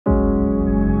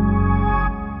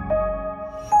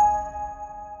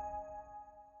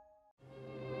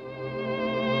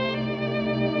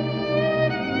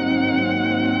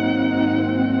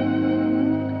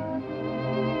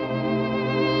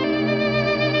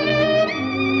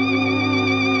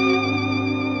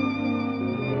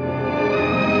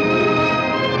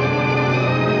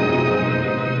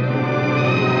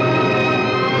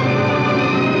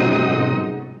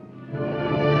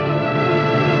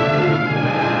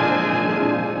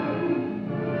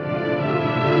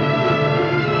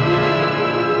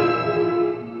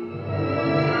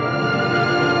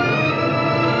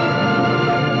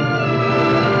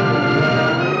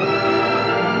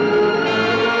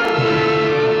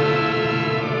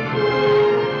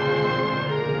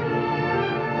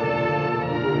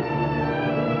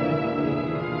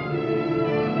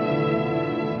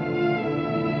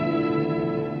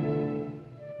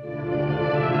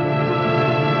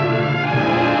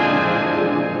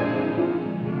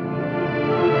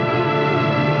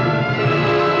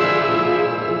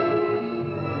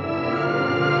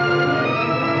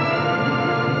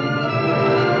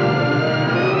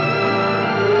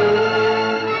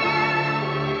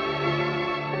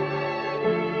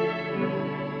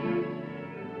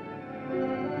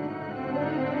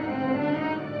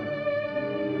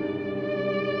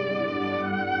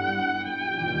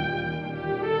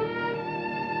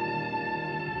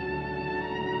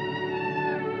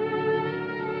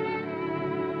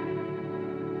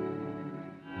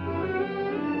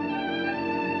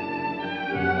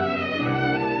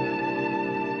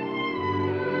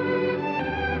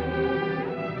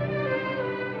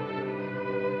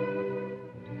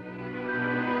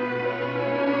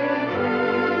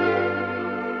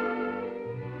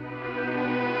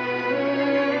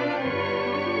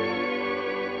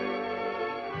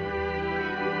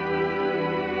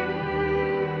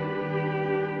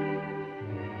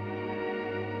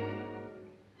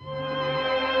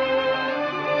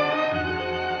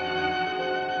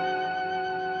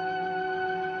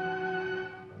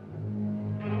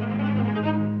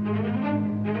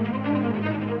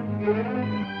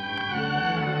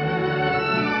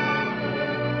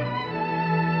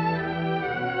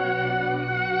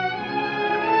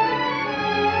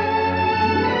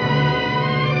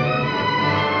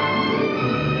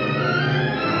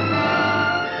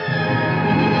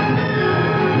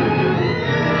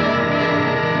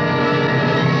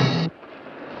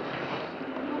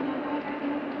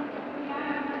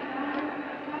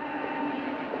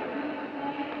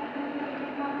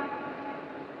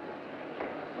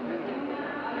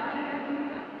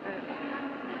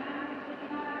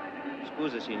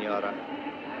Scusi, signora.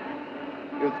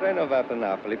 Il treno va per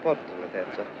Napoli, porta la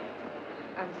terza.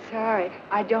 I'm sorry,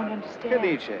 I don't understand. Che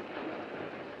dice?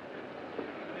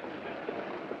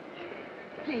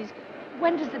 Please,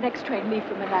 when does the next train leave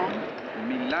for Milan?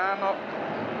 Milano.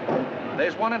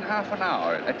 There's one in half an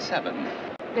hour at 7.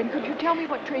 Then could you tell me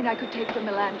what train I could take from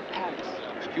Milan to Paris?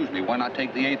 Excuse me, why not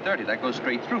take the 8:30? That goes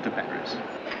straight through to Paris.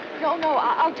 No,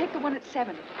 I'll take the one at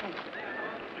 7. Thank you.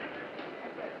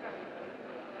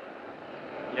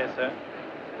 Yes, sir.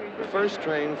 The first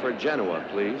train for Genoa,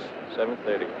 please.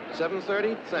 7:30.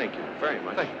 7:30? Thank you very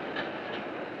much. Thank you.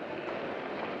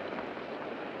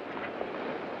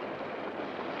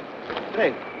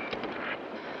 Prego.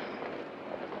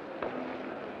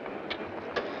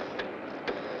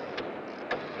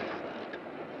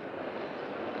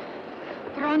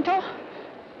 Pronto?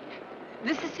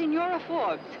 This is Signora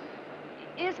Forbes.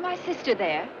 Is my sister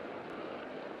there?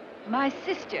 My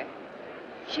sister?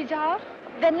 She's out?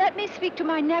 Then let me speak to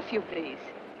my nephew, please.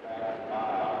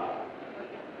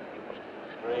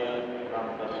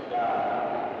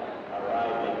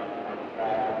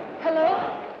 Hello?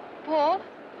 Paul?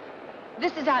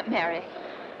 This is Aunt Mary.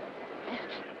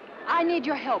 I need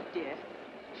your help, dear.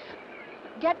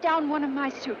 Get down one of my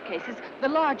suitcases, the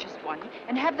largest one,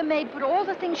 and have the maid put all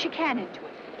the things she can into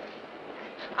it.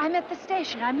 I'm at the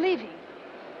station. I'm leaving.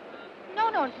 No,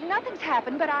 nothing's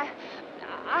happened, but I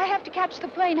have to catch the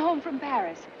plane home from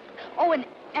Paris. Oh,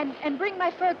 and bring my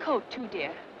fur coat, too,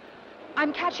 dear.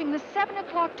 I'm catching the 7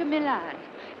 o'clock to Milan,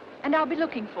 and I'll be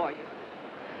looking for you.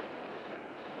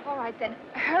 All right, then.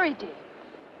 Hurry, dear.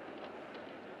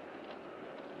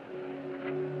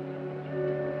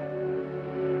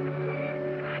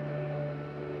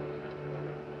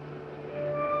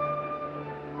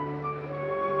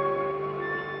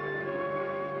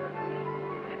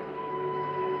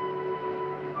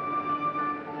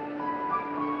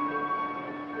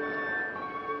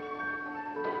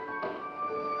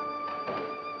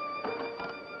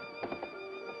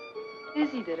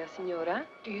 Desidera, signora?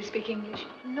 Do you speak English?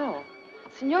 No.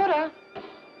 Signora?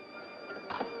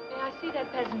 May I see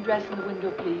that peasant dress in the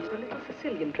window, please? A little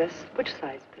Sicilian dress. Which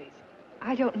size, please?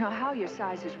 I don't know how your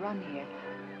sizes run here.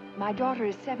 My daughter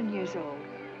is 7 years old,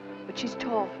 but she's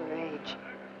tall for her age.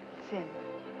 Thin.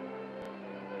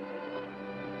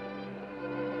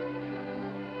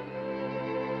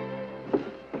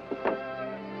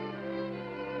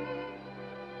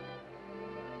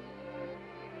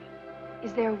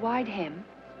 Is there a wide hem?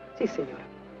 Sì, signora.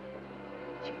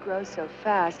 She grows so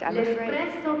fast, I'm afraid.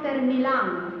 L'espresso per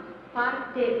Milano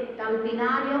parte dal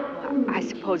binario 11. I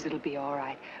suppose it'll be all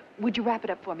right. Would you wrap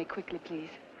it up for me quickly, please?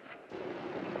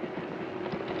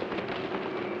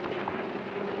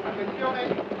 Attenzione,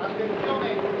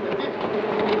 attenzione.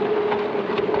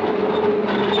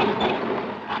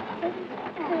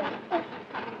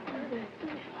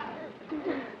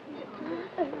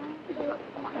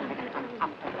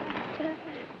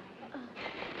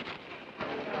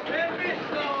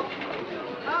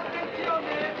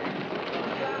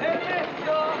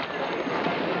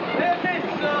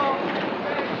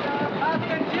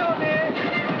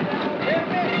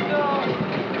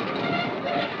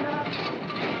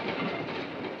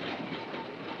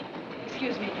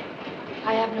 Excuse me.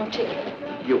 I have no ticket.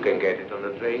 You can get it on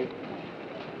the train.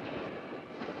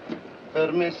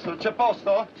 Permesso, c'è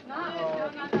posto? No.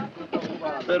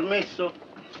 Permesso.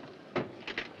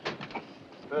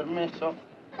 Permesso.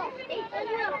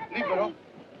 Libero?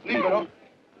 Libero?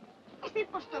 Questo è il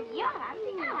posto mio,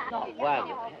 avanti. No,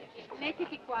 guarda.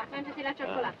 Mettiti qua, mangiati la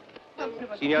cioccolata.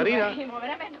 Signorina?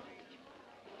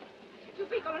 Più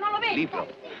piccolo, non lo vedi? Libro.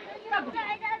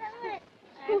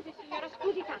 Scusi, signora,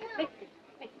 scusi tanto. Mettiti.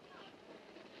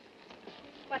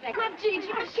 Ma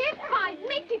Gigi, ma che fai?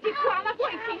 Mettiti qua, ma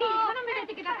puoi finire? Ma non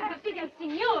vedete che date fastidio al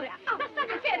signore? Ma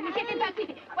state fermi, siete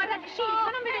impazziti. Guardate, scendi,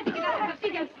 ma non vedete che date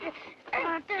fastidio al signore?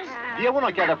 Dia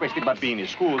un'occhiata a questi bambini,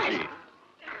 scusi.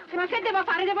 Ma che devo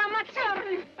fare? Devo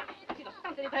ammazzarli? Sì, lo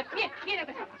stante di te. Vieni da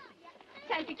questa parte.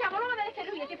 Senti, chiamo l'uomo delle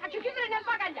ferrovie, ti faccio chiudere nel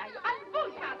bagagliaio. Al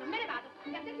buon caso, me ne vado.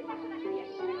 E a te ti posso dare via.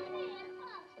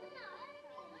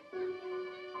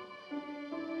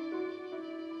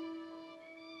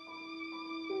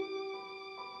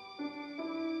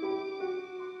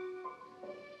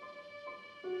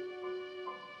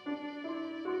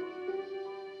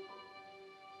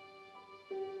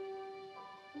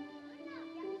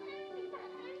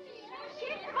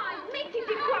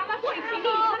 Mettiti qua, ma puoi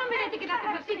finire? Ma non vedete che date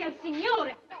fastidio al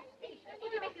signore? Tu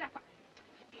ti metti da qua.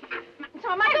 Ma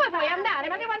insomma, ma dove vuoi andare?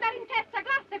 Ma devo andare in terza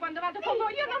classe quando vado con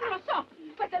voi? Io non lo so.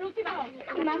 Questa è l'ultima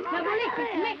volta. Ma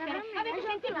volete smettere? Avete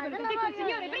sentito quello che dice il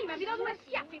signore prima? Vi do 2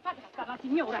 schiaffi. Fatela stare la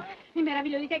signora. Mi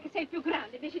meraviglio di te che sei il più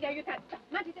grande. Invece di aiutare.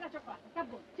 Mangiati la cioccolata. Sta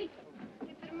buono. Zitto.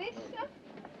 È permesso?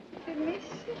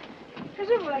 Permesso?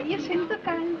 Cosa vuoi? Io sento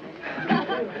caldo.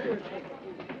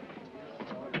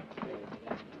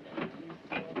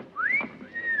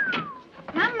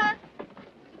 Mamma!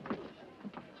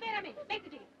 Veramente,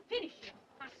 mettiti lì. Finisci.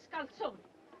 Mascalzone.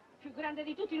 Più grande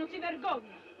di tutti, non si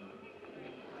vergogna.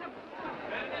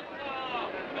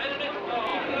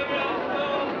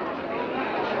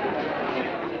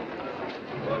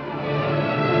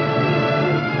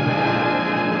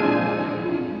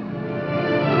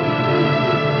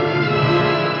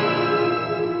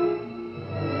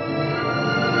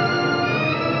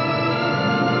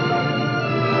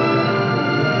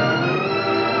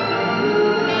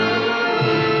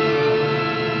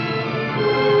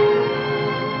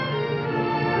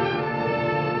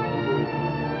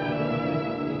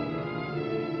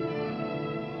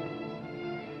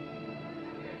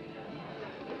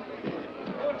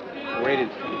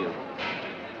 Waited for you.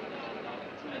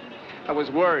 I was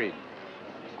worried.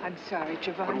 I'm sorry,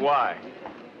 Giovanni. But why?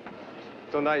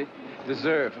 Don't I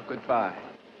deserve a goodbye?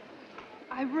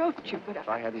 I wrote you, but If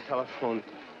I hadn't telephoned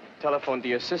to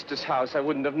your sister's house, I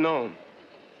wouldn't have known.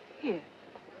 Here.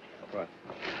 What?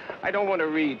 I don't want to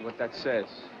read what that says.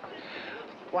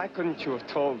 Why couldn't you have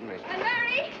told me?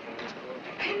 Mary!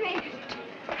 I made it.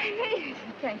 I made it.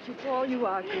 Thank you, Paul. You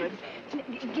are good.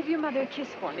 Give your mother a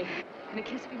kiss for me. And a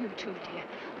kiss for you, too, dear.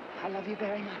 I love you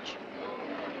very much.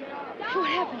 What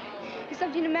happened? Is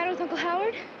something the matter with Uncle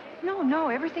Howard? No,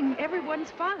 everyone's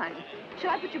fine. Shall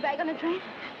I put your bag on the train?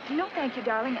 No, thank you,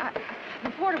 darling. The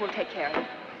porter will take care of it.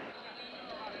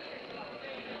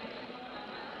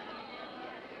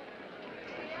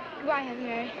 Goodbye, Aunt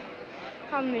Mary.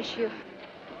 I'll miss you.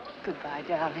 Goodbye,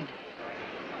 darling.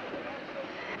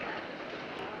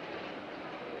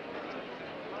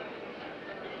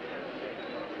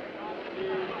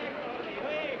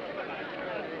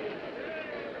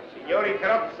 Signori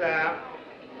carrozza,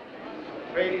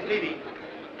 train is leaving.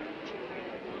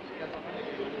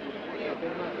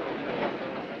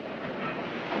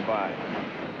 Goodbye.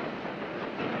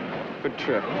 Good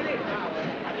trip.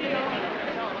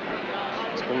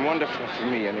 It's been wonderful for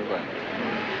me, anyway.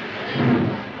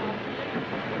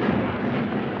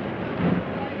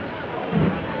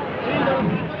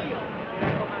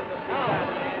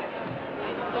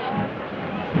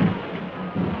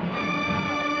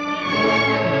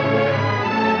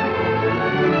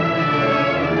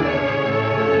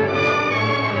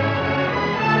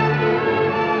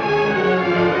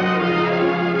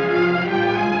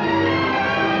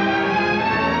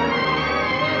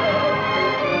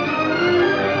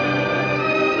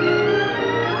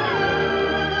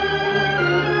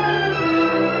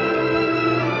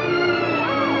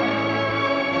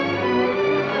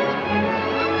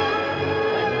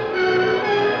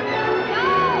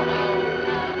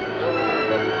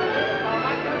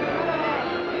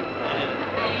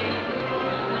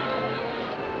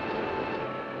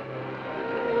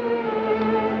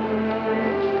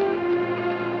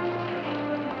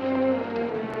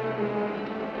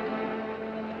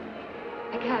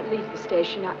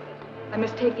 I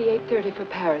must take the 8:30 for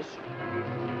Paris.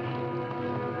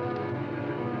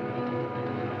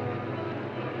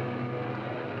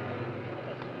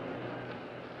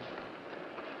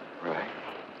 Right.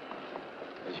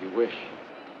 As you wish.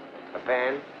 A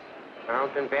band?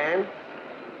 Fountain band?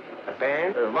 A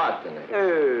band? What?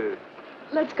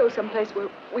 Let's go someplace where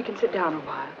we can sit down a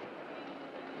while.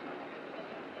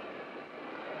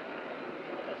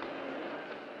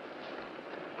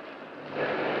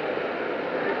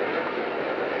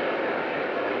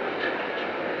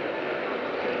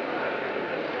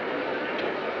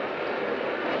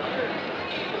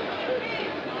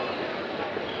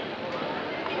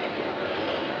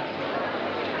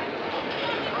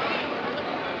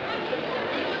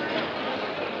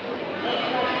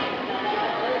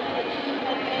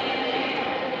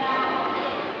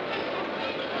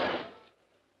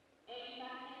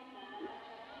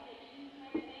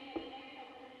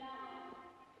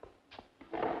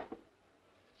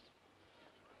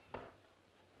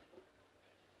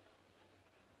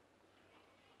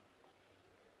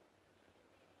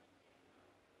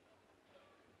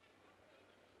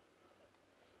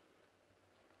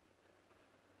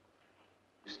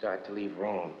 Start to leave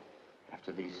Rome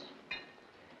after these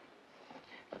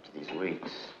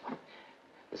weeks,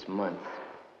 this month,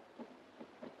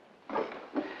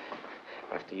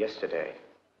 after yesterday.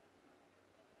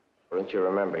 Don't you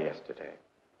remember yesterday?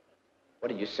 What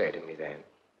did you say to me then?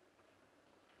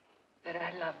 That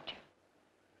I loved you.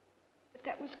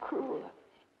 that was cruel.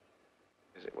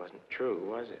 Because it wasn't true,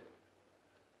 was it?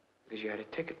 Because you had a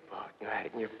ticket bought. You had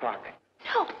it in your pocket.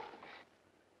 No.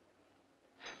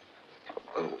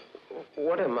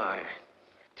 What am I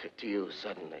to you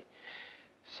suddenly?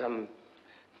 An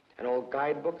old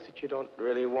guidebook that you don't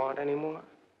really want anymore?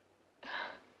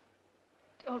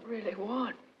 Don't really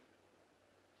want.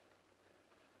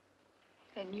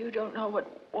 And you don't know what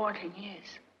wanting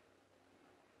is.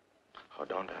 Oh,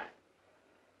 don't I?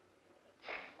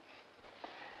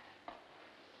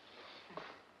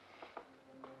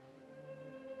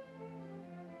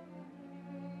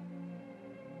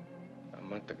 A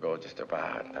month ago, just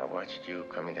about, I watched you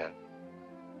coming down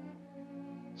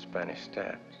Spanish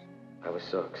Steps. I was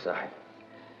so excited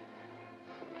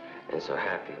and so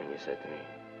happy when you said to me,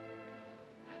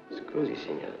 "Scusi,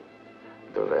 signor,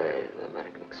 dov'è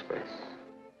l'American Express?"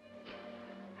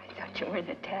 I thought you were an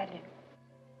Italian.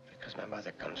 Because my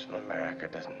mother comes from America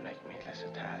doesn't make me less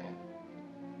Italian.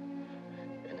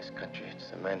 In this country,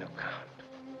 it's the men who count.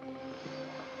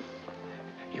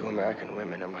 You American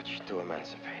women are much too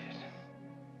emancipated.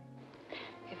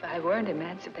 If I weren't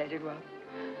emancipated, well,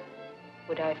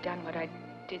 would I have done what I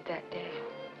did that day?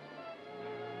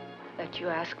 Let you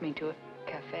ask me to a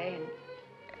cafe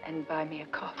and buy me a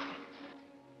coffee.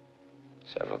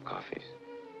 Several coffees.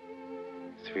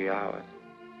 3 hours.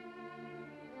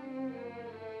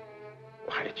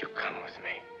 Why did you come with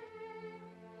me?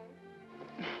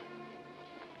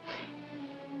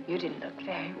 You didn't look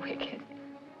very wicked.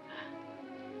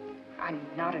 I'm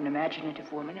not an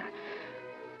imaginative woman. It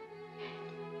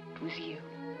was you.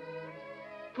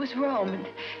 It was Rome,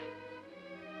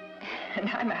 and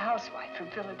I'm a housewife from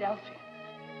Philadelphia.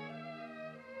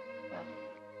 Well,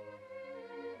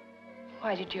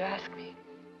 why did you ask me?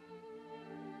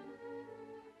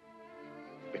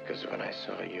 Because when I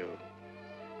saw you,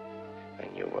 I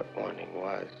knew what wanting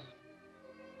was.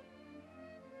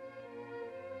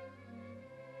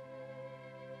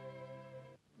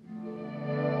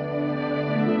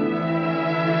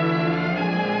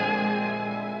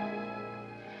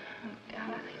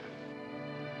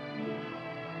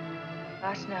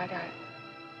 Last night,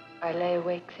 I lay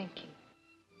awake thinking.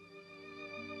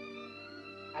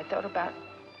 I thought about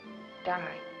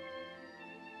dying.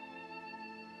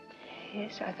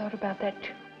 Yes, I thought about that,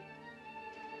 too.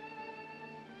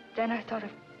 Then I thought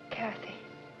of Kathy.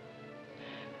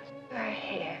 Her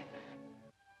hair.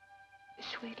 The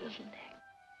sweet little neck.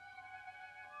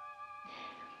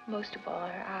 Most of all,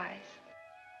 her eyes.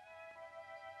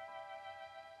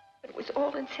 But it was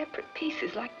all in separate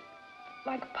pieces, like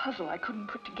a puzzle I couldn't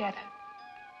put together.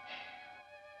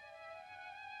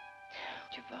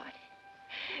 Giovanni,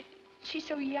 she's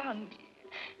so young.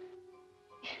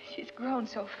 She's grown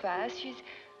so fast. She's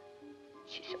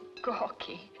so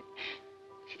gawky.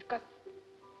 She's got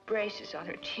braces on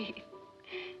her teeth.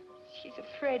 She's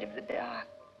afraid of the dark.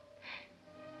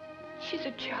 She's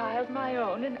a child, my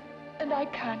own, and I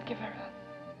can't give her up.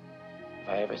 If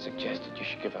I ever suggested you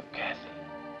should give up Kathy,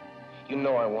 you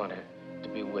know I want her to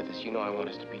be with us. You know I want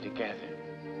us to be together.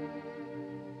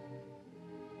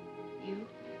 You,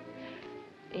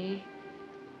 me,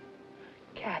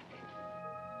 Kathy.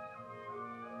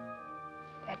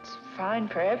 That's fine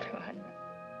for everyone.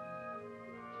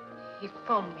 He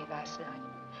phoned me last night.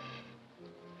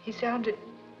 He sounded...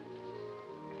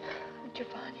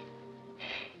 Giovanni.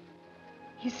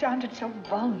 He sounded so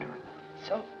vulnerable,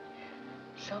 so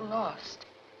lost.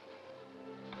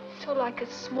 So like a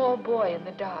small boy in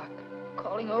the dark,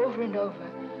 calling over and over,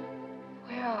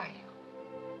 "Where are you?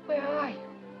 Where are you?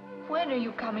 When are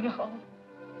you coming home?"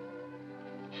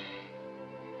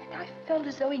 And I felt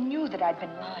as though he knew that I'd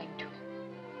been lying to him,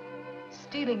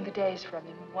 stealing the days from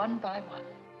him one by one.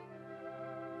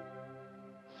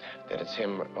 That it's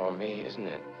him or me, isn't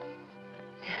it?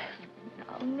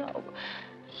 No.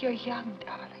 You're young,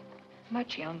 darling.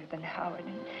 Much younger than Howard,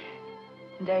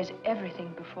 and there's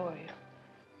everything before you.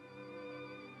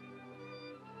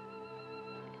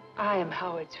 I am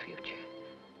Howard's future.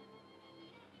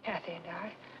 Kathy and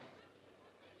I.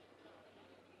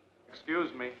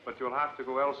 Excuse me, but you'll have to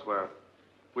go elsewhere.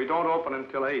 We don't open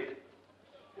until 8.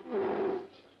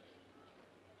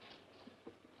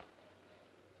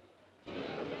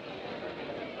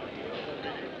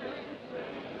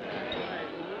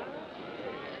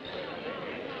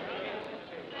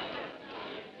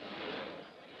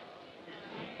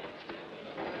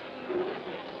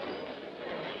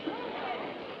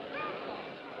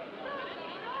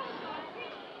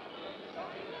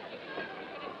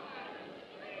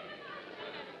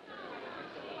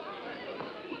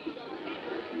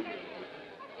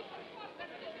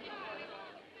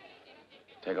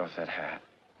 Take off that hat.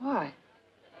 Why?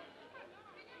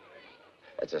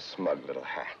 That's a smug little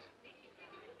hat.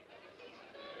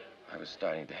 I was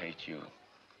starting to hate you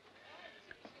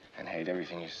and hate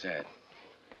everything you said.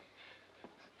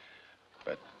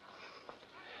 But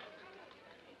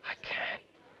I can't.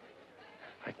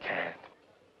 I can't.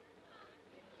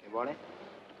 Che vuole?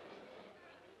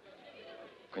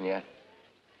 Cognac?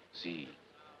 Sì,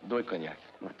 2 cognac.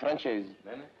 Francesi.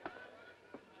 Bene?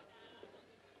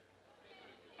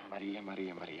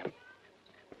 Maria.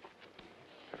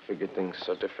 I figured things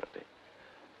so differently.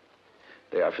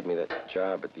 They offered me that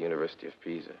job at the University of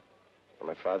Pisa,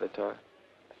 where my father taught.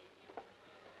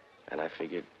 And I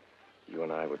figured you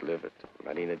and I would live at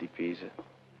Marina di Pisa,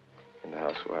 in the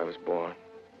house where I was born.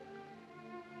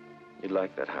 You'd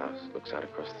like that house. It looks out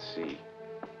across the sea.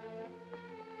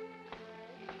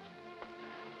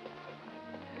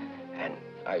 And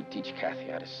I'd teach Kathy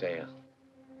how to sail.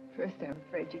 First, I'm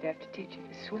afraid you'd have to teach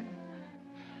her to swim.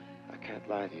 I can't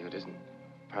lie to you, it isn't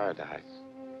paradise.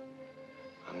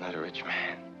 I'm not a rich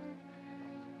man.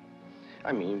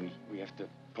 I mean, we have to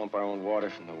pump our own water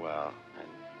from the well, and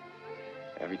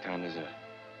every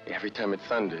time it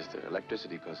thunders, the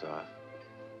electricity goes off.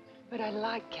 But I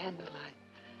like candlelight.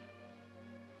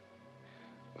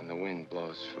 When the wind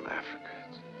blows from Africa,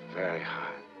 it's very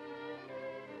hot.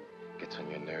 Gets on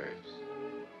your nerves.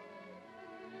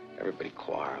 Everybody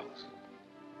quarrels.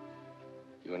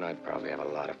 You and I'd probably have a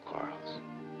lot of quarrels.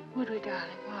 Would we,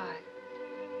 darling? Why?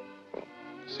 Well,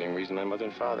 same reason my mother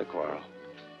and father quarreled.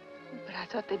 But I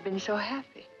thought they'd been so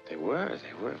happy. They were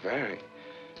very.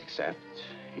 Except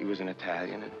he was an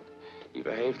Italian and he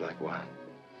behaved like one.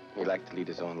 He liked to lead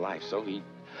his own life, so he'd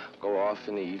go off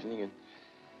in the evening and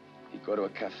he'd go to a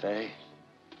cafe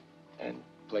and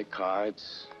play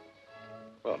cards.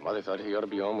 Well, Mother thought he ought to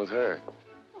be home with her.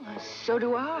 Well, so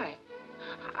do I.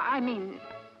 I mean,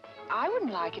 I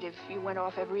wouldn't like it if you went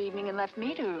off every evening and left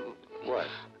me to... What?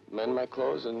 Mend my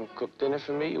clothes and cook dinner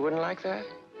for me? You wouldn't like that?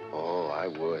 Oh, I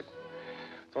would.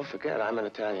 Don't forget, I'm an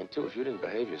Italian, too. If you didn't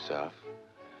behave yourself,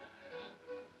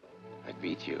 I'd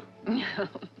beat you. No,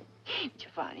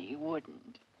 Giovanni, you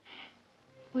wouldn't.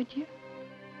 Would you?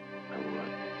 I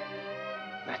would.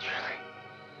 Naturally.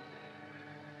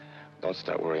 Don't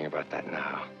start worrying about that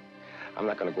now. I'm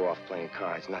not going to go off playing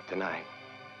cards, not tonight.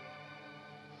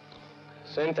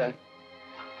 Santa,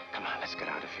 come on, let's get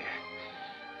out of here.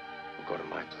 We'll go to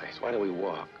my place. Why don't we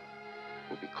walk?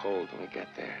 We'll be cold when we get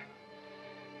there.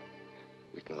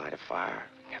 We can light a fire,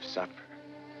 have supper.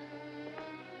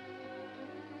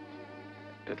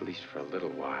 At least for a little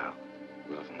while,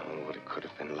 we'll have known what it could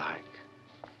have been like.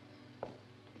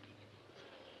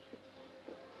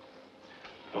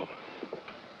 Oh.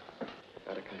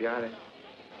 Gotta cambiare.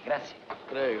 Grazie.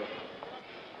 Prego.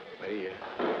 Maria.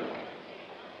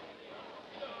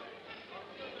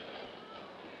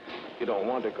 You don't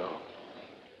want to go.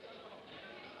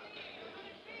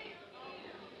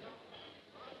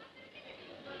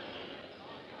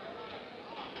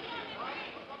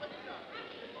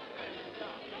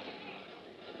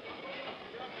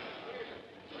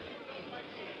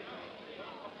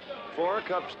 Four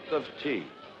cups of tea.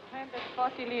 And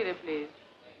 40 lire, please.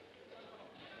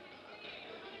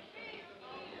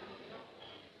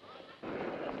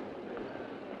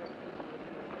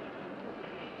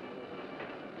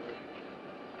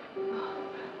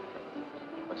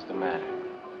 What's the matter?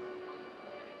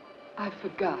 I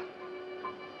forgot.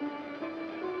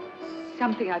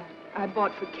 Something I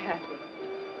bought for Kathy.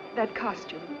 That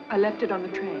costume. I left it on the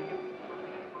train.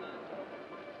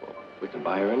 Well, we can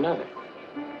buy her another.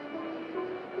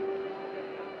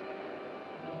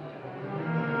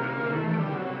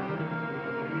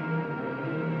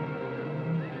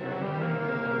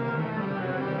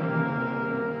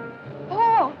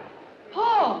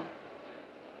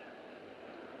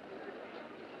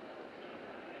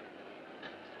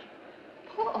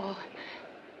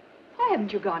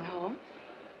 Haven't you gone home?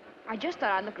 I just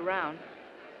thought I'd look around.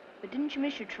 But didn't you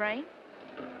miss your train?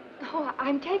 Oh,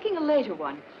 I'm taking a later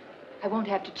one. I won't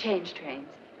have to change trains.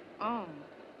 Oh.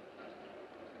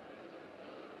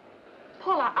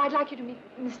 Paul, I'd like you to meet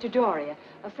Mr. Doria,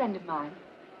 a friend of mine.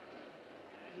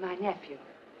 My nephew.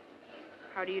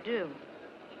 How do you do?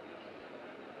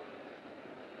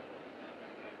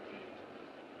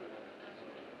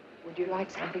 Would you like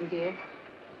something, dear?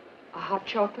 A hot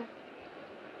chocolate?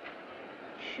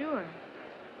 Sure.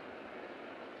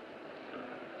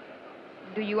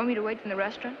 Do you want me to wait in the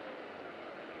restaurant?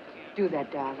 Do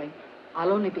that, darling.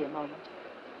 I'll only be a moment.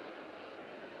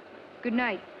 Good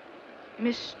night,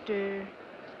 Mr.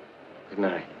 Good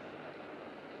night.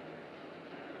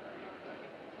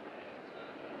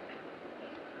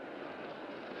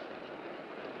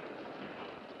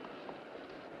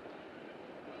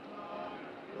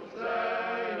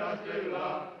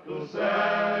 stella, tu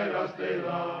sei la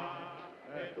stella.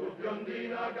 E tu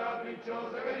biondina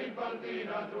capricciosa che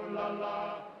infantina,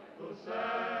 trullalla, tu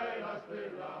sei la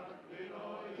stella di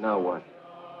noi. Now what?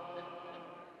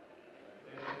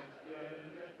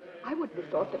 I wouldn't have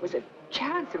thought there was a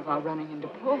chance of our running into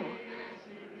Paul.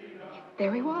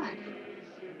 There he was.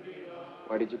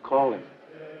 Why did you call him?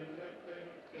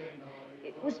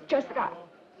 It was just that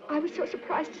I was so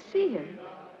surprised to see him.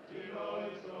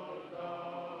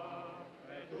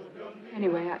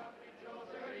 Anyway,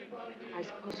 I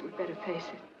suppose we'd better face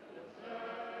it.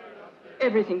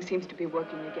 Everything seems to be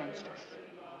working against us.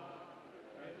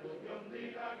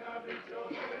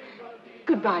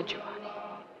 Goodbye, Giovanni.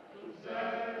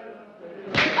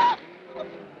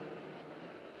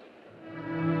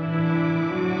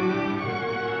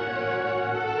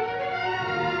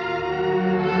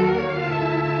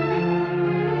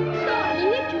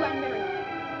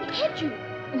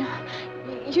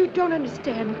 You don't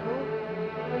understand, Paul.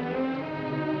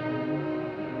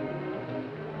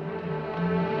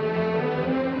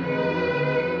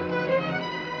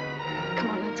 Come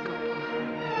on, let's go, Paul.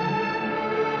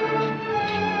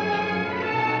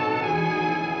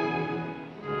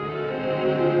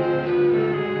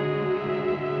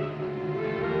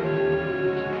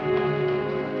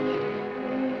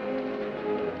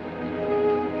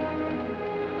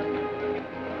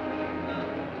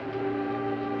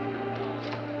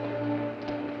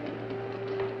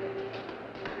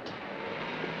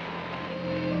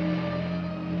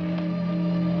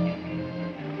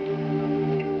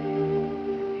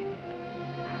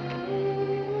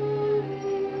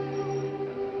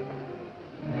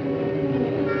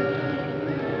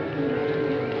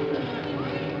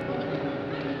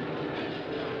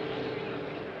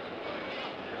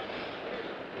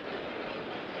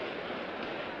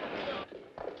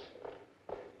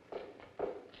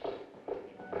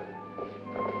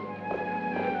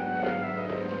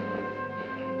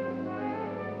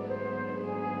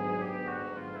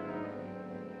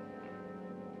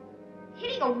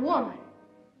 Hitting a woman.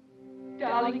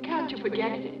 Darling, can't you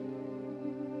forget it?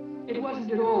 It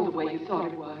wasn't at all the way you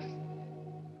thought it was.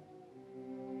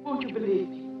 Won't you believe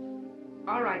me?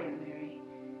 All right, Aunt Mary.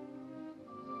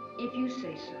 If you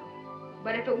say so.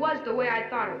 But if it was the way I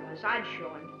thought it was, I'd show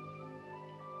him.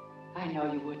 I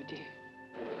know you would, dear.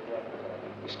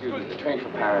 Excuse me, the train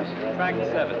for Paris. Track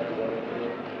 7.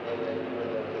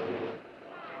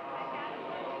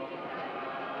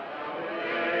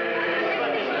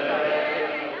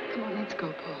 Come on, let's go,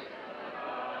 Paul.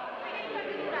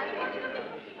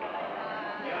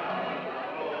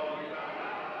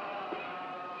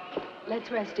 Let's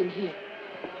rest in here.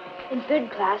 In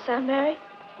third class, Aunt Mary?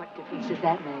 What difference does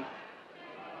that make?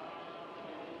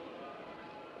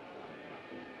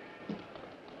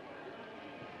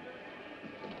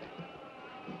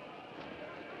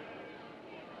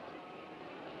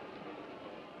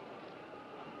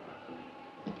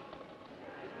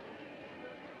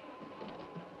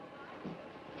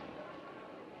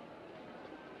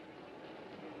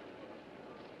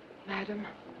 Madam.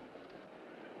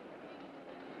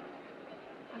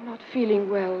 I'm not feeling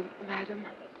well, madam.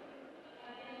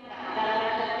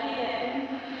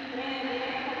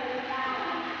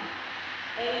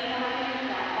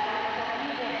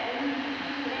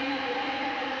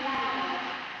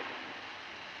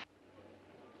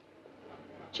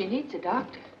 She needs a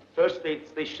doctor. First aid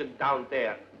station down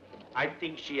there. I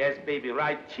think she has baby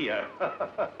right here.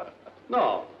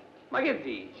 No, ma che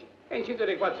dici? È incinta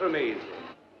di 4 mesi.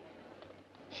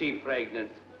 She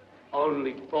pregnant.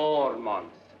 Only 4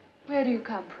 months. Where do you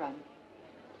come from?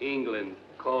 England,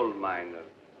 coal miner.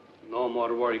 No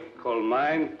more work coal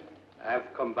mine.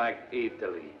 I've come back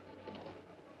Italy.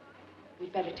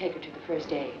 We'd better take her to the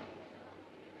first aid.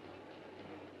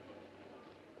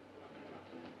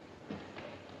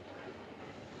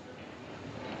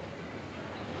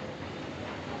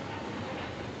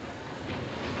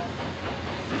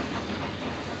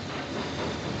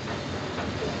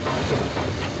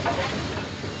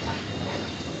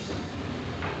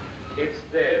 It's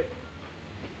dead.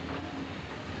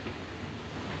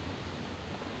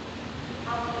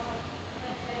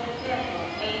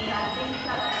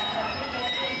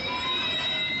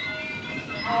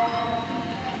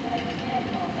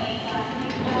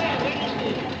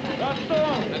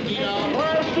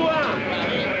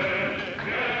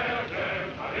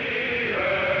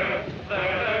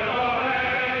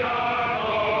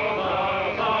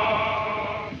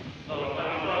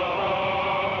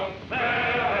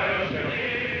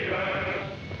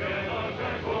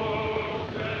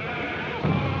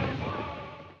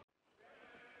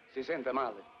 Si sente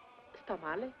male? Sta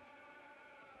male?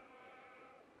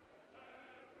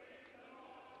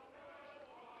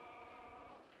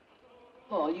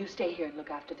 Paul, you stay here and look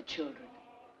after the children.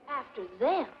 After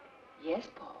them? Yes,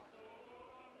 Paul.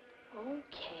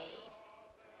 Okay.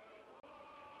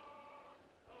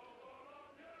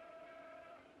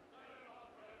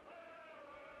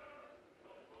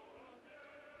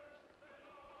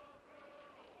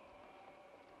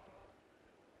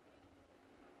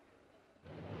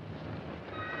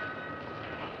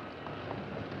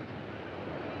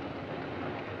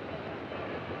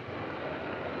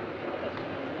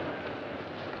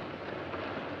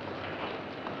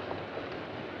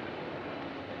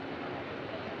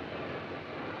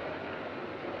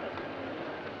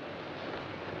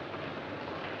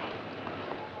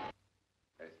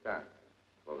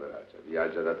 Poveraccia,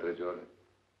 viaggia da 3 giorni.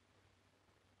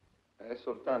 È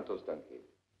soltanto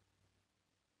stanchezza.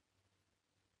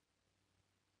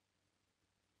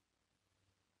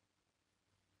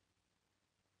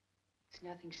 It's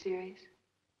nothing serious?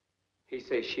 He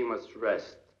says she must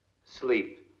rest,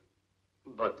 sleep,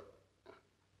 but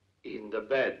in the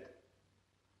bed,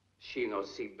 she no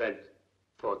see bed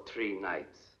for 3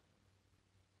 nights.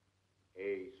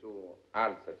 Ehi, su,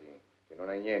 alzati, che non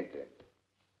hai niente.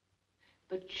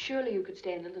 But surely you could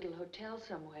stay in a little hotel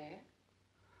somewhere.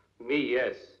 Me,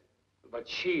 yes, but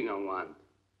she no want.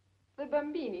 The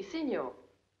bambini, signor,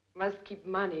 must keep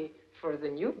money for the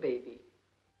new baby.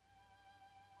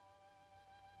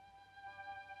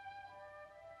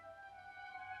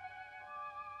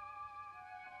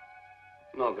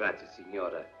 No, grazie,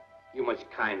 signora. You much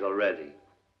kind already.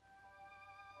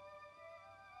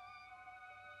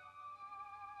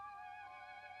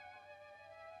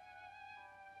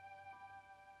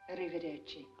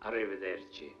 Arrivederci.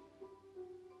 Arrivederci.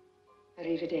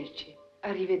 Arrivederci.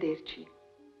 Arrivederci.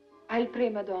 I'll pray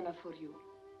Madonna for you.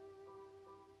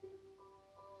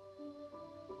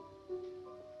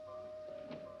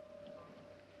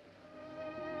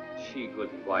 She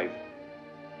good wife,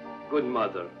 good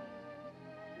mother.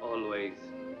 Always.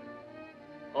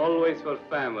 Always for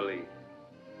family.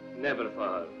 Never for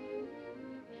her.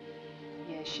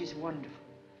 Yes, she's wonderful.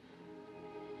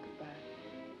 Goodbye.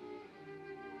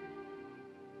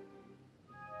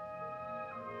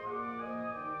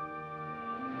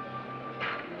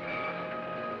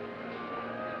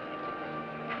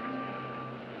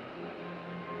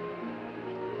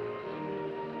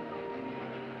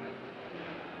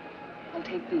 I'll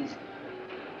take these.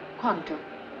 Quanto?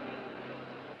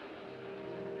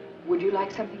 Would you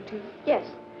like something too? Yes,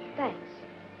 thanks.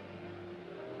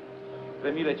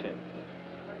 3.100.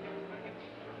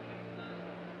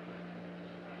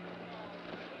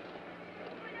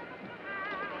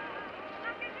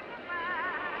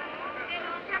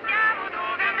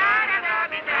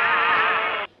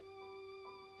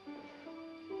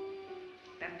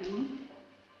 Bambini?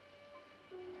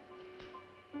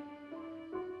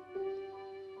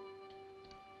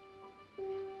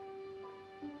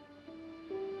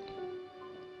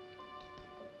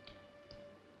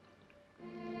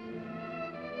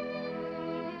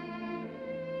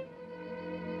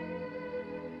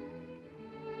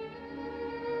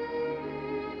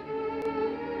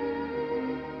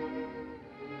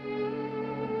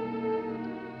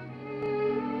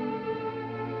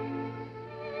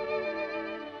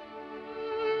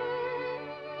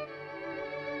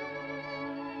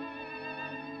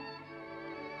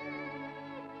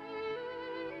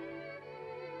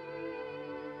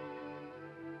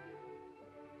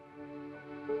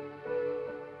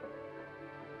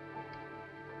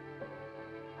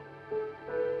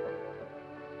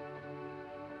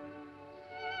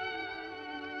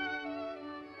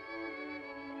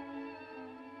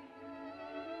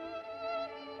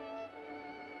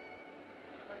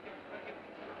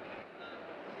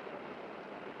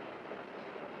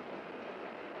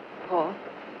 Paul?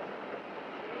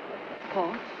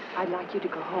 Paul, I'd like you to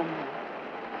go home now.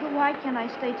 But why can't I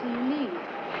stay till you leave?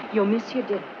 You'll miss your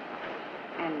dinner.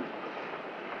 And,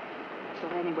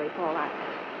 well, anyway, Paul, I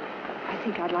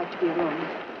think I'd like to be alone.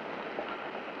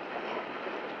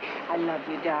 I love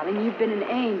you, darling. You've been an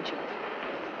angel.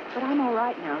 But I'm all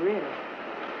right now, really.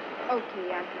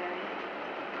 Okay, Aunt Mary.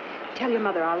 Tell your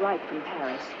mother I'll write from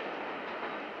Paris.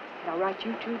 And I'll write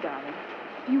you too, darling.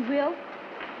 You will?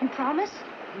 You promise?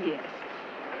 Yes.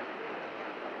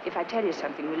 If I tell you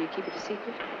something, will you keep it a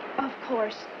secret? Of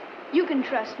course. You can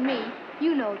trust me.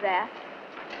 You know that.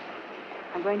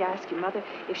 I'm going to ask your mother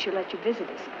if she'll let you visit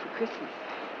us for Christmas.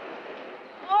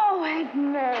 Oh, Aunt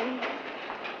Mary.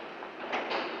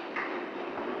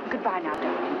 Goodbye now,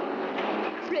 darling.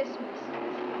 Christmas.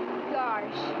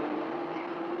 Gosh.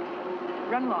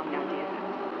 Run along now, dear.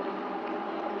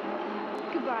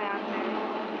 Goodbye, Aunt Mary.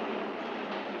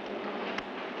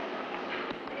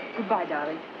 Goodbye,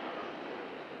 darling.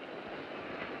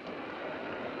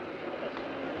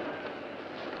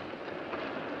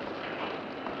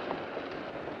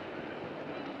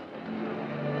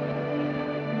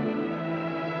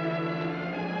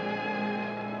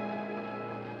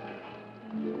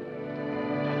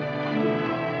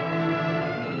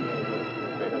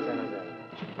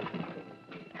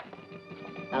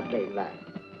 Stella.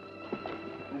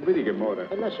 Non vedi che mora?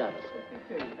 E lasciate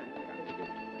stare.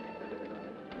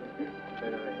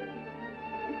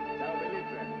 Ciao,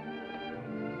 bellezza.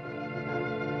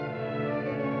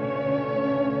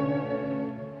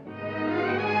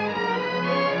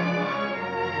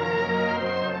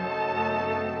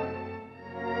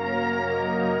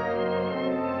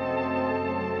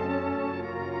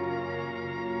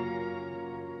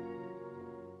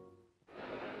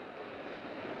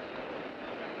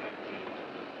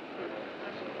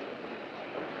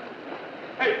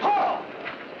 Hey, Paul!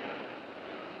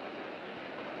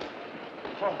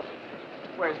 Paul,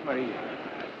 where's Maria?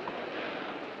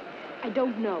 I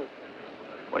don't know.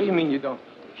 What do you mean you don't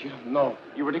know?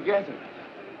 You were together.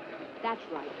 That's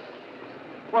right.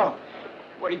 Well,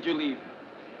 where did you leave?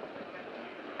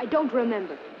 I don't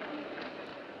remember.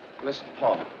 Listen,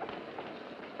 Paul.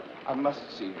 I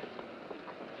must see her.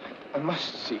 I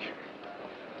must see her.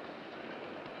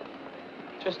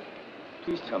 Just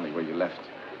please tell me where you left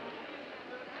her.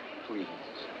 Please.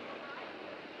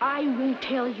 I won't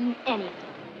tell you anything.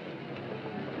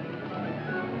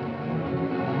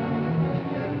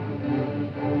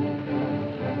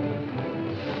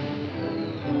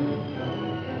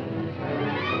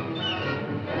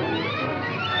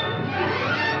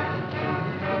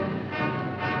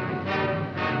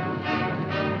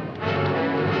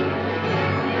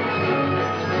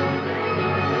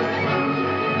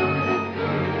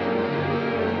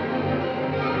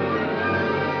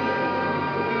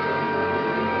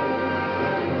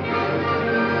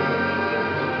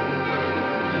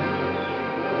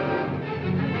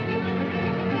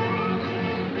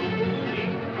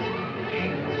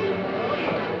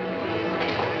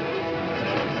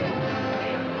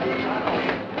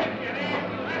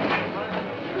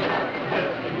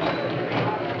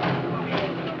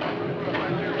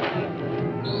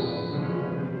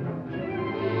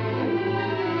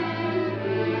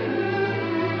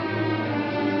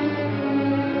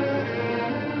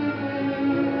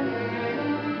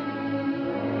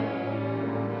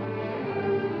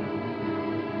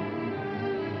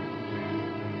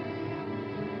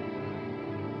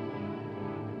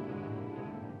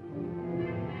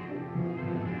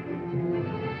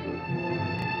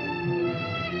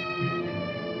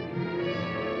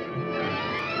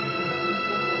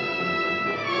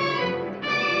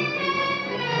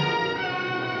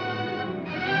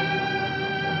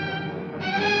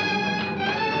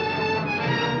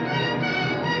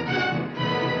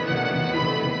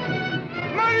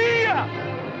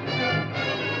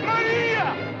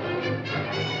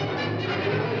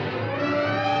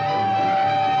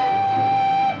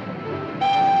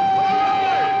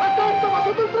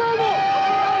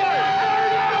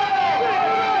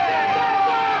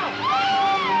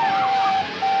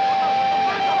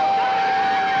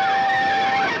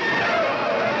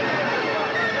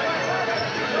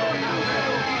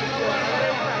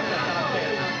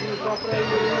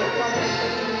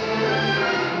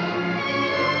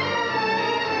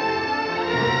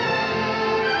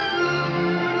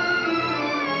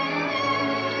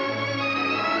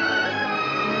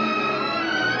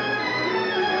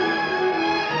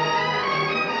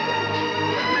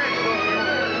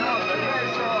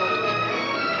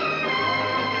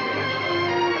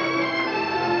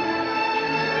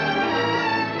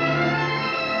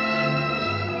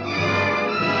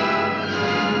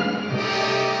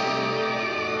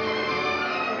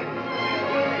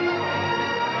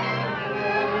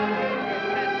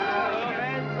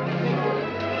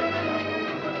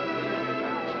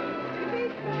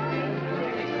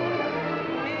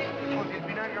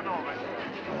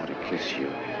 Kiss you.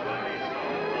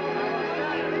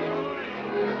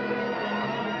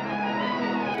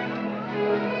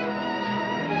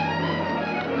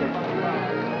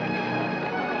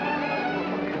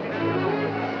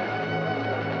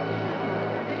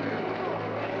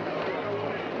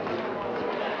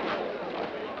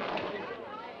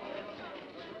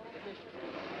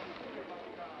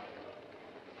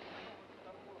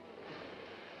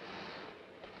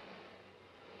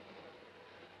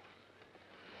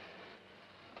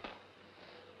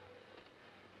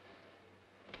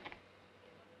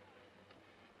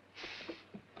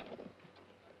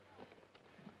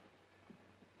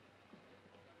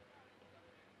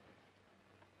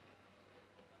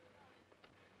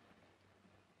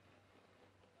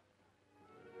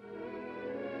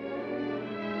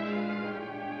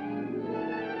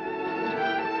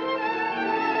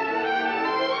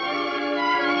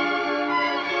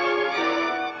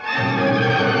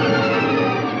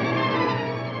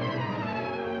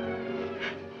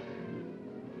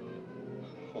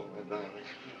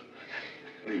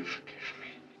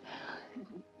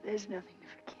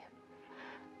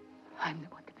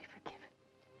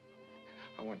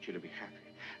 I want you to be happy.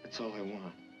 That's all I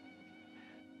want.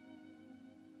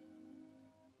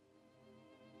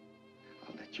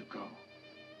 I'll let you go.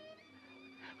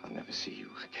 I'll never see you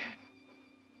again.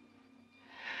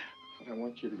 But I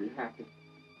want you to be happy.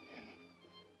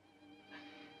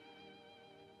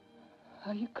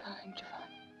 Are you crying, Giovanni?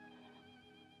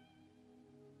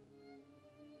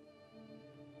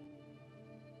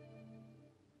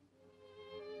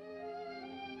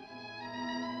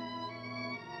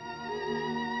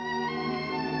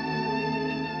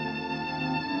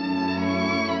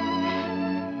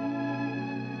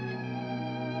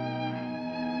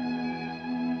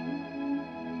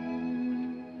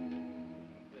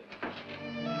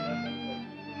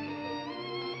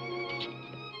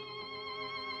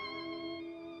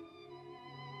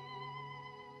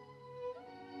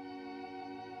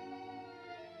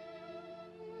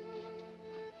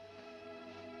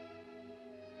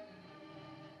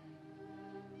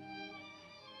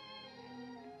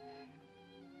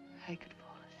 I could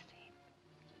fall asleep.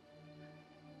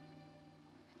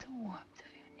 The warmth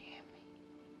of you near me.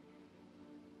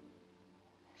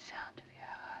 The sound of your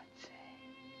heart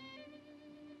saying.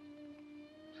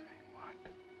 Saying what?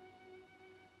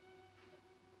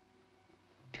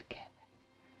 Together.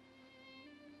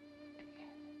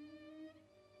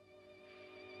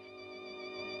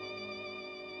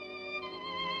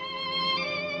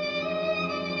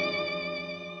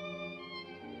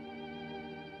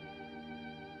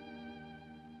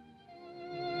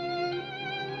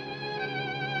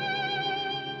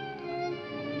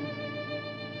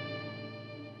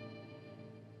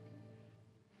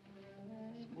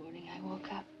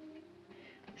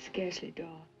 Scarcely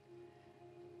dawn.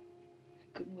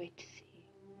 I couldn't wait to see you,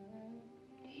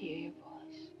 to hear your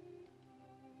voice.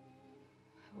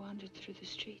 I wandered through the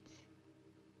streets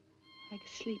like a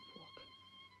sleepwalker.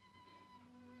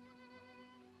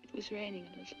 It was raining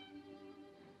a little,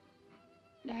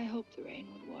 and I hoped the rain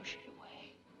would wash it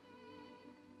away.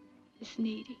 This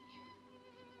needing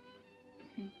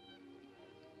you.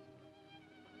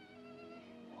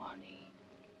 Wanting you.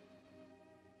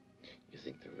 You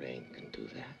think the rain can do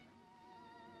that?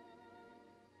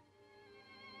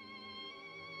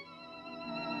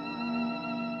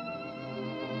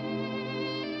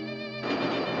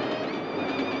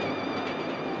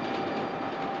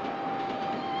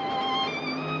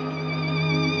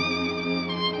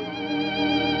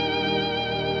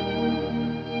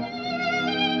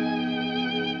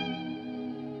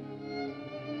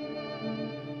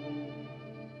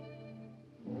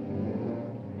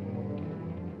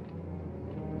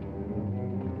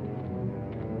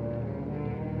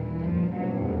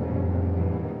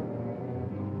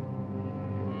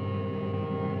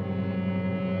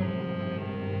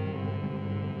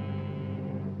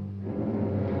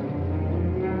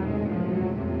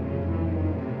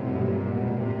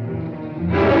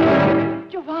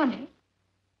 Giovanni?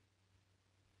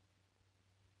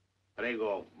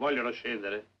 Prego, vogliono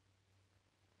scendere?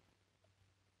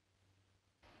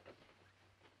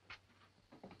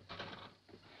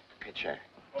 Che c'è?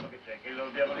 Come che c'è? Che lo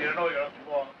dobbiamo dire noi che non si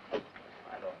può?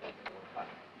 Allora, che devo fare?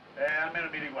 Almeno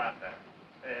mi riguarda.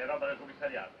 Roba del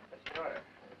commissariato. Signore,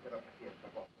 però chi è sta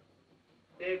cosa?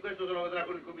 E questo se lo vedrà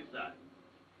con il commissario.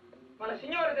 Ma la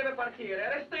signora deve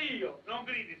partire, resto io. Non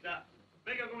gridi, sa?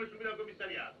 Venga come subito al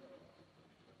commissariato.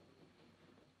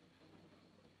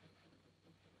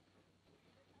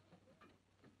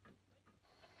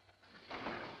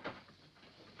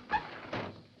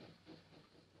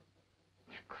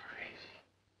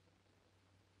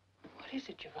 What is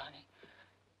it, Giovanni?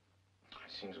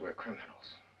 It seems we're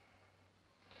criminals.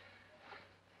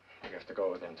 We have to go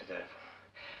with them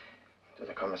to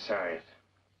the commissariat.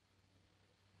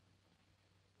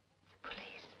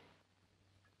 Police.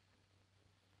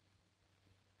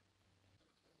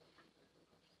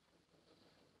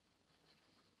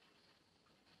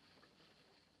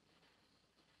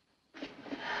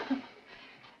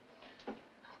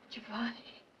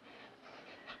 Giovanni.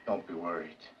 Don't be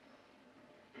worried.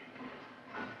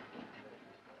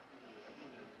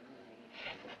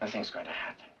 Nothing's going to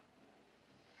happen.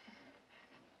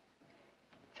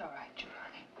 It's all right, Giovanni.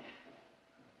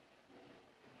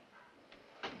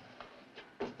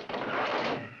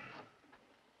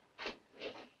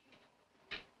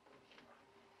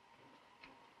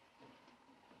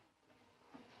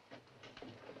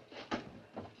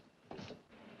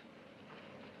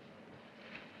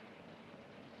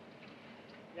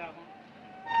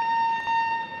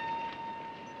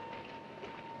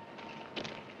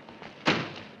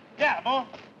 Andiamo?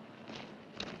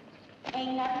 È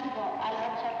in arrivo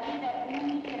all'Occiapile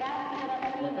 11 rapido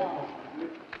da Torino.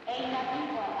 È in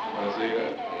arrivo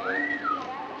all'Occiapile 11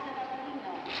 rapido.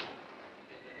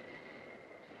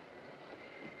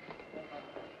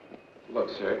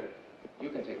 sir. You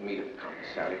can take me to the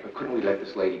commissariat, but couldn't we let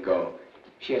this lady go?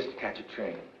 She has to catch a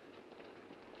train.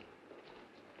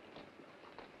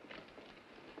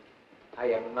 I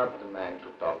am not the man to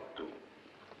talk to.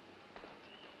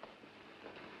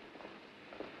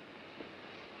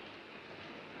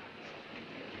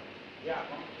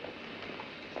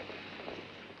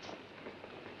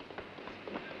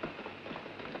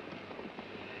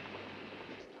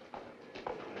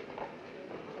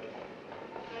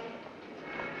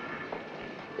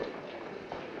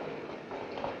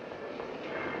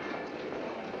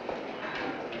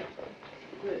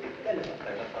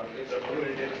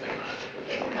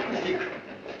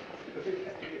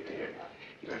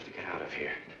 You have to get out of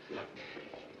here.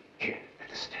 Here, at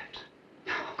the steps.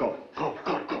 Go.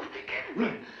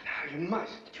 Run. You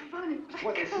must. Giovanni,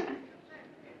 What is it?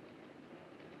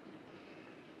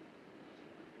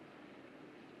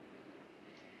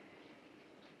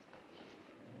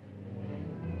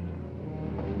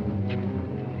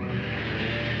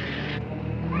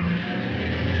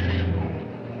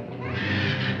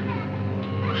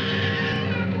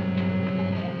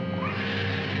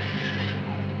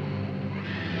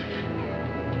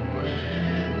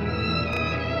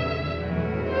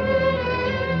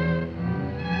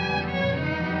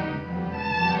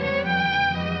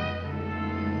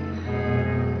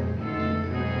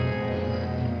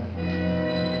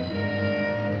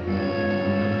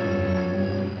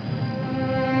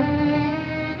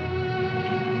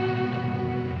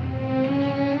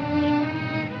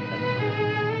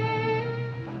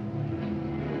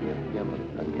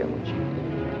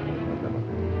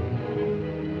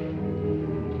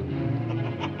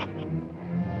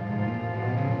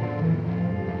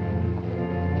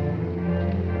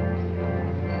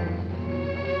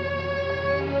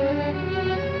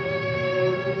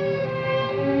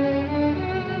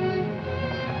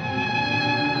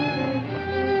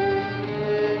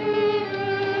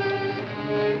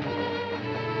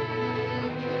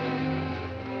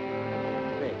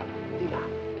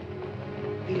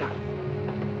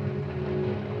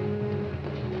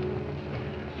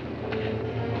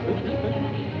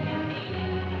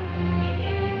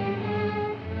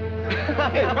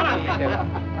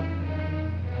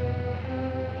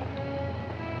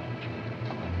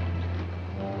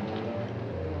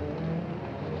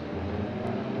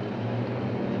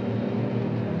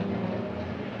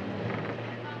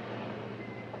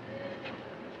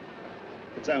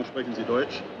 Verzeihung, sprechen Sie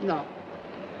Deutsch? No.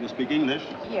 You speak English?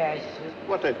 Yes.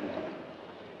 What happened?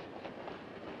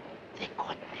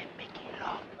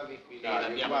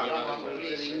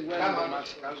 Ma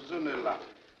scalzone là.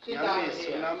 Mi ha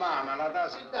messo una mano alla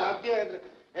tasca qua dietro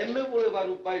e mi voleva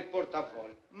rubare il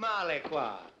portafoglio. Male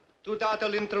qua. Tu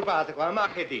datelo introvato qua, ma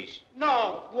che dici?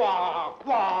 No, qua.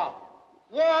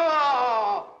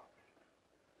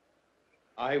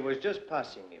 I was just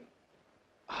passing him.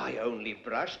 I only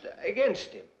brushed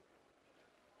against him.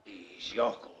 These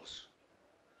yokels.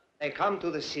 They come to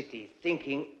the city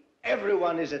thinking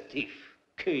everyone is a thief.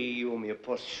 Che io mi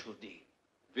posso dire.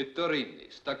 Vittorini,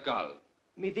 sta calmo.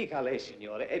 Mi dica lei,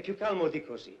 signore, è più calmo di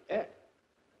così, eh?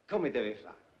 Come deve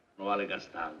fare? Non vale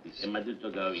Castaldi, e mi ha detto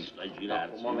che l'ha visto a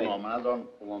girarsi. Un momento, Madonna.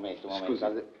 un momento.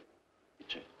 Scusi.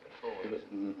 C'è.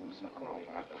 No,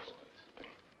 a posto.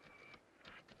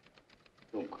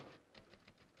 Dunque.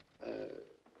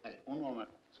 Un uomo.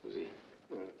 Scusi.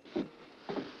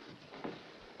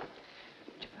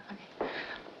 Giovanni,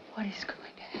 what is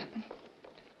going to happen?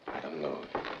 I don't know.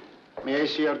 May I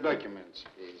see your documents,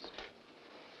 please?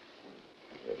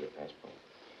 You have your passport.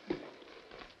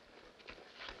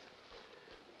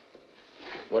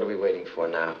 What are we waiting for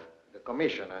now? The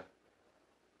commissioner.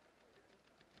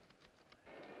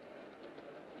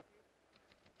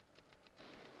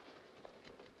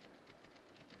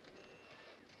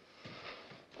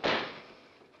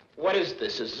 What is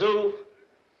this, a zoo?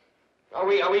 Are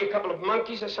we a couple of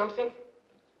monkeys or something?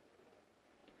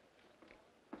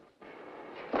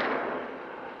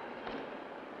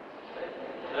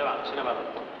 Se ne vado.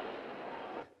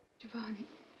 Giovanni.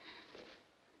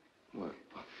 What?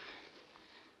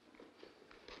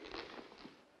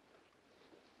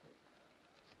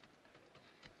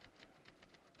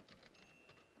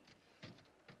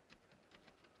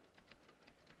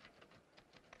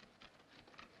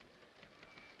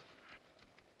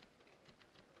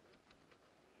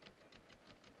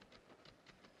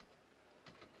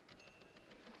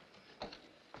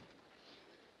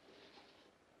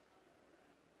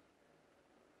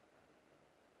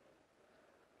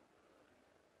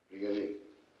 Brigadiere,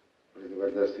 volete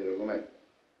guardare questi documenti?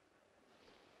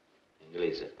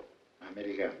 Inglese.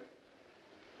 Americano.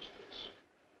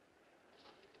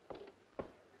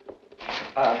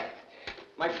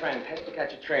 My friend has to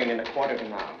catch a train in a quarter of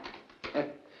an hour.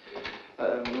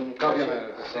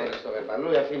 Copia questo verbale.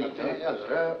 Lui ha finito.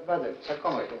 Allora, vada,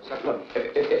 s'accomodi.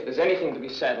 If there's anything to be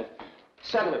settled,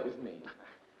 settle it with me.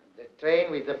 The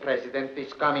train with the president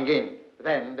is coming in.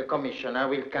 Then the commissioner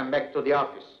will come back to the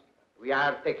office. We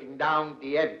are taking down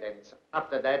the evidence.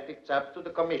 After that, it's up to the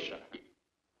commissioner.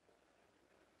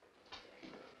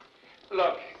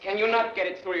 Look, can you not get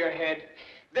it through your head?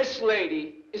 This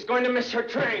lady is going to miss her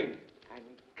train. And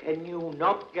can you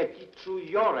not get it through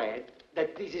your head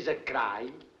that this is a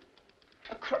crime?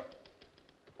 A crime?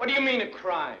 What do you mean a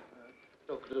crime?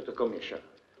 Talk to the commissioner.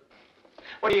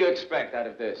 What do you expect out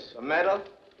of this? A medal?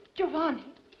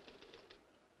 Giovanni.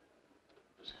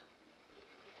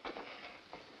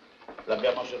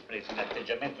 L'abbiamo sorpreso in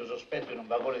atteggiamento sospetto in un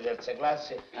vagone di terza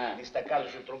classe, distaccato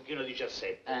sul tronchino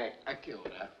 17. A che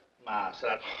ora? Ma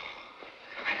sarà...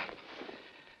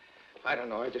 I don't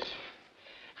know, I just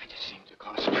seem to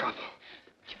cause trouble.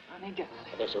 Giovanni,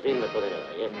 darling. Adesso firma e poi te ne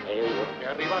vai, e io arrivo. È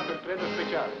arrivato il treno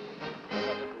speciale.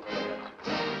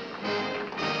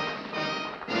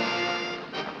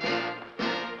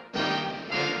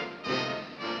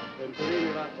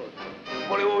 Venturini va a posto.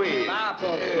 Volevo io. Va a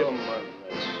posto.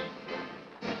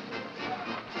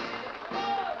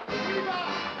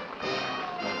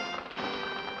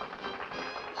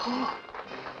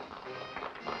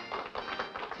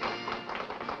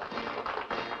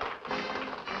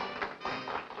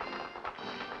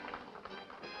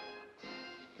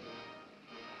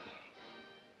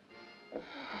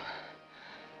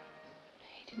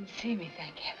 He didn't see me,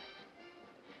 thank heaven.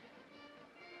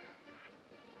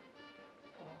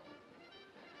 Paul.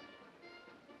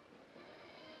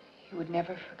 He would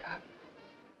never have forgotten.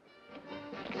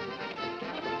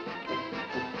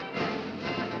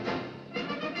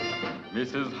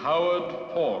 Mrs.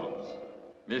 Howard Forbes.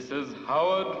 Mrs.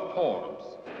 Howard Forbes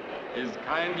is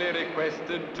kindly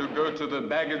requested to go to the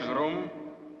baggage room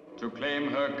to claim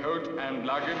her coat and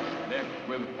luggage left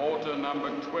with porter number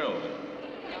 12.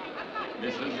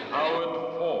 Mrs. Howard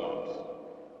Forbes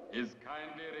is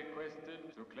kindly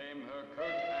requested to claim her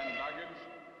coat and luggage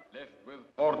left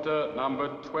with porter number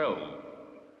 12.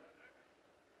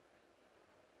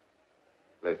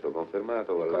 Letto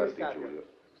confermato, Vallardi Giulio.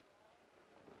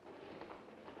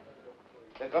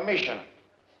 The commissioner.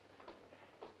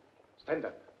 Stand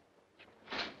up.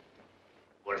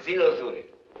 Buonasera, dottore.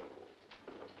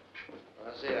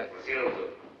 Buonasera. Buonasera,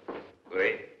 dottore.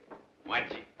 Uè,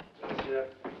 mangi.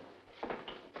 Buonasera.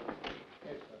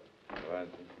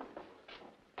 Avanti.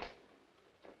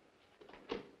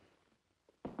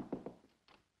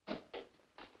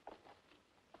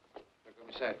 Signor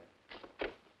commissario.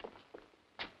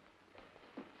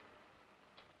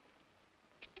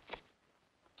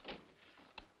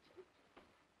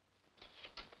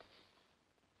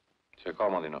 Si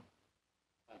accomodino.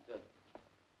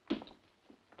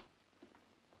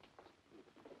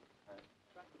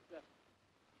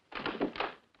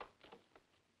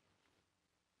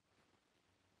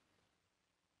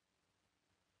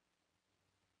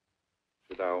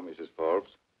 Sit down, Mrs.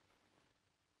 Forbes.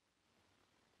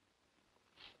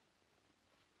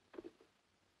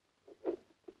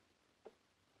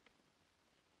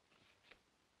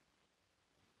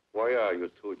 Why are you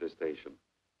two at the station?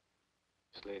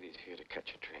 This lady's here to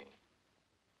catch a train.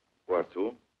 Where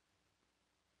to?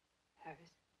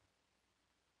 Paris.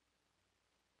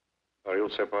 Are you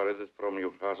separated from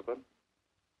your husband?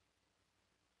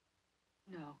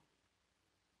 No.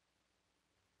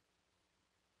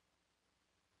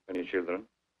 Any children?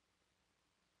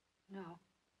 No.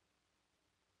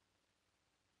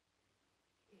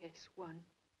 Yes, one.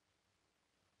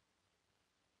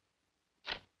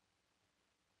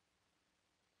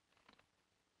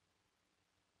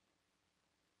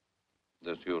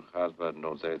 Does your husband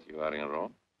know that you are in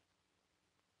Rome?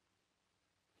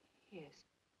 Yes.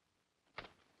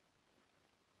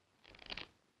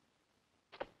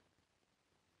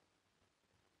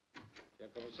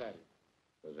 Signor commissario.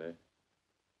 Cos'è?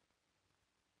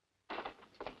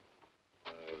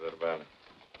 Il verbale.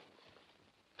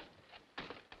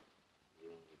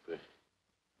 Dunque,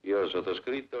 io ho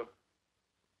sottoscritto.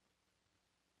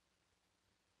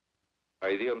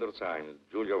 ID undersigned,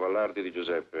 Giulio Vallardi di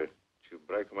Giuseppe, Chief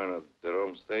Brakeman at the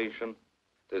Rome station,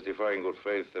 testifying in good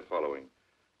faith the following.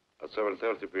 At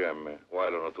 7:30 p.m.,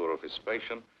 while on a tour of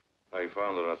inspection, I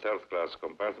found in a third-class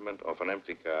compartment of an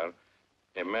empty car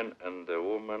a man and a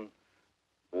woman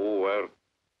who were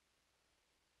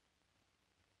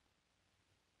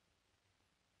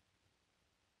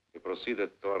He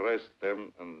proceeded to arrest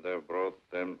them and they brought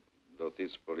them to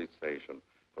this police station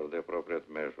for the appropriate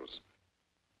measures.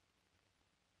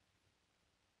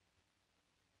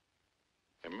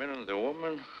 A man and a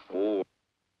woman? Oh.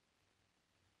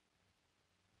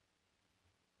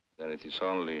 Then it is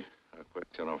only a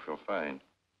question of your fine.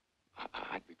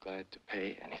 I'd be glad to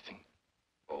pay anything.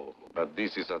 Oh, but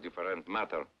this is a different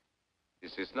matter.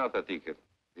 This is not a ticket.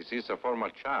 This is a formal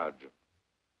charge.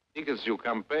 Tickets you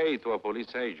can pay to a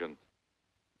police agent.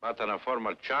 But on a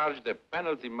formal charge, the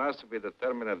penalty must be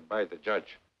determined by the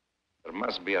judge. There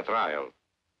must be a trial.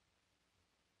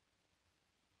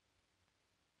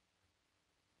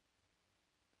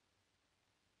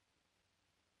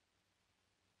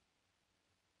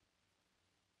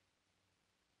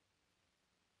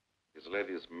 This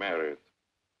lady is married.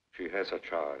 She has a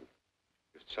child.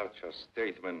 If such a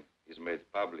statement is made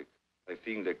public, I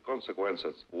think the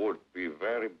consequences would be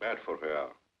very bad for her.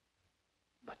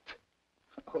 But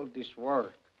all this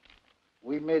work,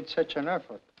 we made such an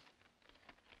effort.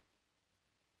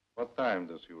 What time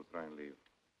does your train leave?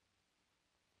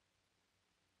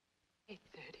 8:30.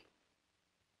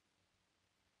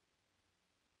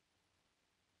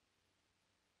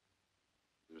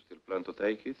 Do you still plan to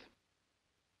take it?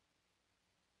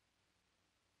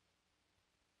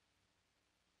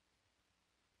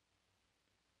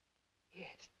 Yes.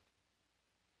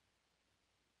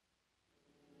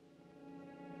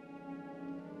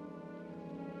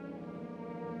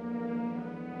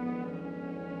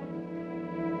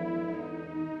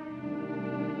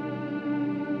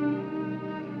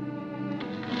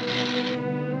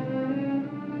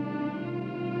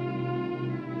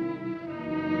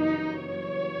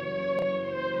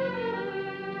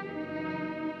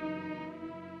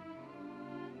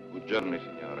 Good journey,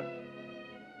 signora.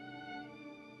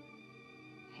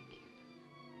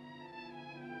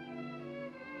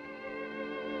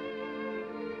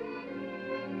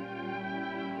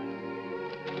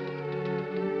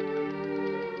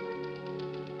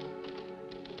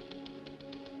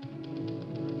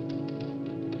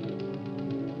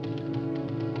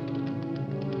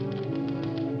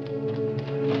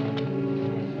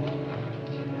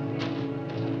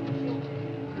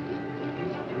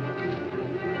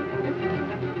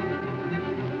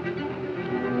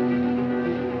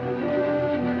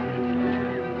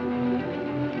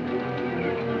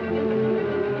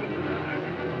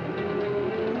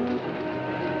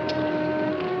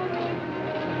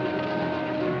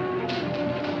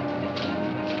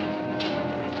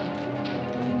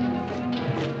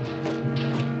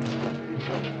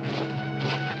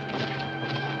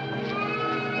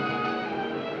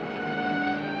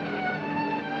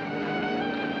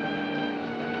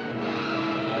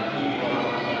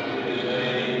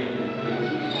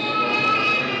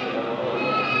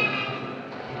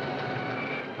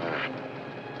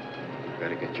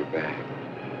 Better get your bag.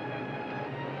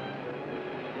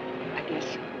 I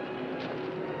guess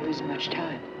there isn't much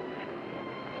time.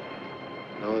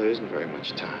 No, there isn't very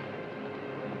much time.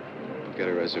 I've got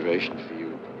a reservation for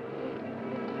you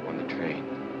on the train.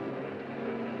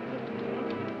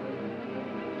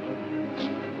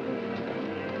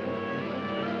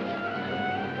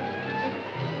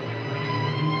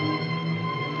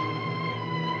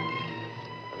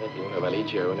 Avete una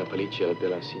valigia e una pelliccia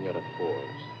della signora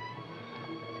Forbes.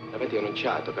 Avete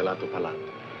annunciato per l'altro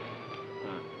palato.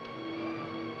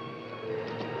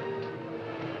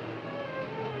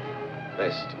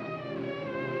 Presto.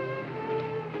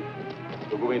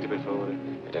 Documenti, per favore.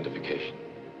 Identification.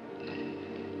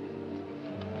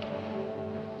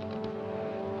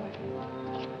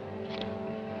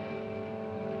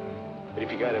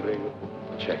 Verificare, prego.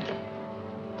 Check.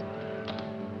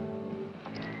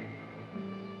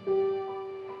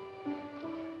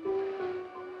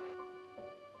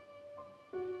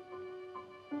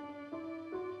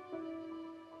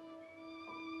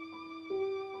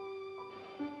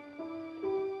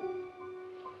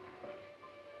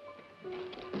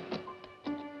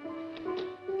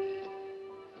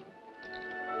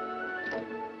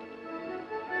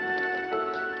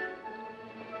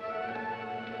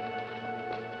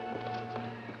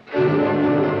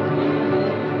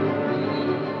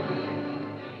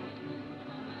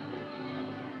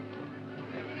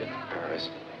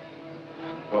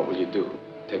 What will you do?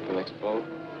 Take the next boat?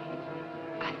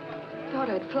 I thought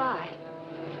I'd fly.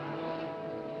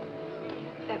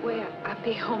 That way I'll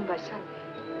be home by Sunday.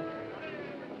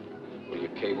 Will you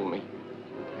cable me?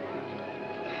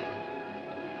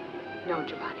 No,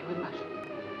 Giovanni, we mustn't.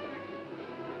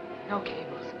 No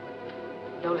cables.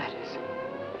 No letters.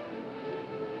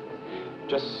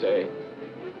 Just say,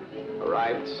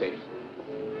 arrived safe.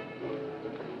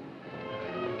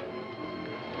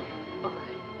 All right.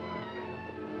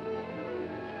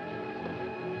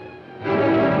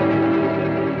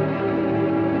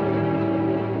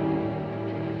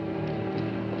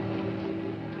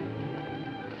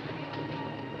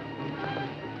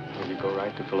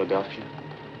 Philadelphia?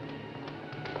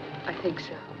 I think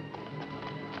so.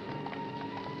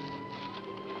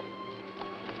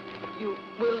 You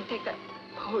will take that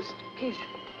post, please,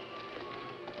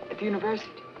 at the university.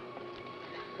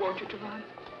 Won't you, Giovanni?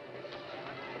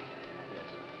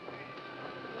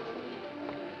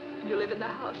 You live in the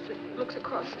house that looks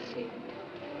across the sea.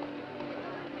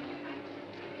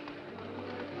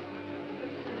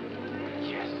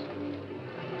 Yes.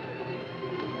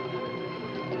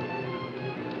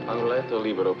 Ha un letto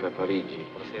libero per Parigi.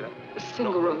 A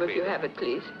single room, if you have it,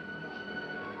 please.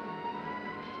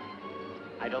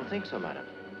 I don't think so, madam.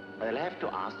 I'll have to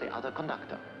ask the other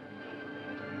conductor.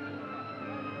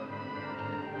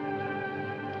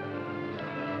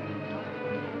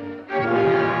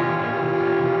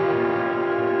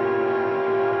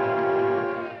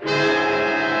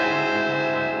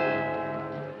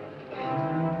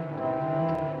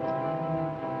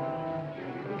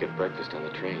 Get breakfast on the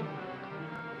train.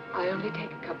 I only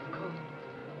take a cup of coffee.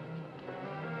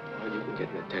 Well, you can get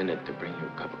an attendant to bring you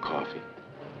a cup of coffee.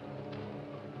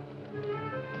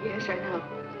 Yes, I know.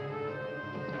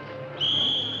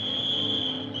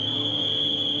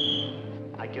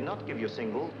 I cannot give you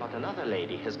single, but another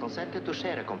lady has consented to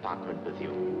share a compartment with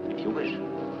you, if you wish.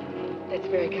 That's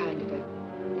very kind of her.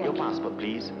 Your passport,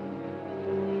 please.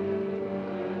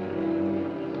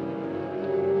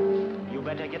 You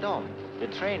better get on. The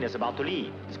train is about to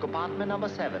leave. It's compartment number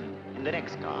 7, in the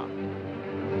next car.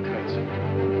 Great, sir.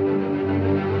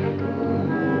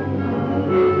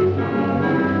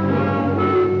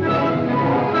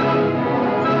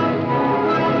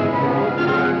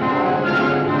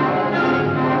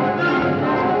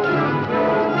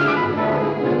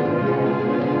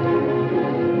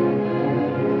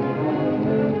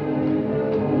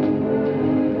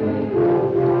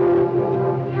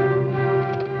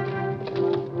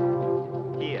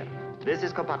 This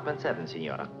is compartment 7,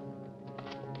 signora.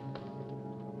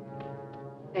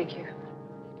 Thank you.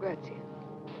 Grazie.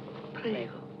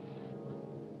 Prego.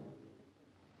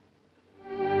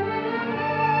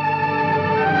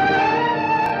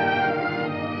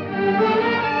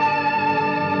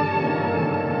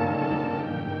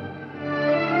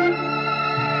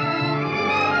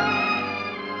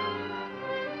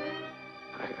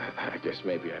 I guess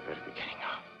maybe I better be getting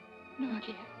off. Not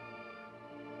yet.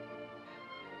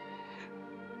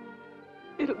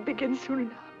 It'll begin soon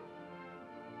enough.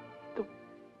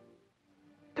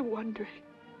 The wondering.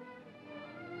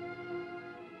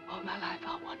 All my life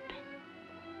I'll wonder.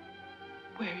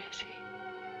 Where is he?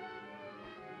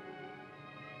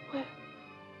 Where?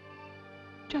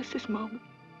 Just this moment.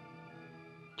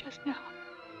 Just now.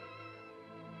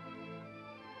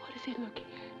 What is he looking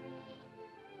at?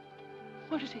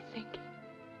 What is he thinking?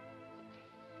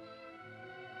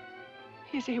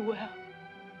 Is he well?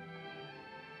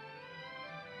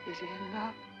 Is he in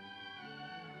love?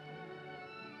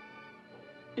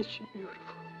 Is she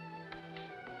beautiful?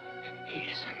 He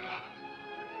is in love.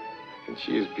 And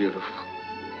she is beautiful.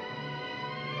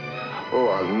 Oh,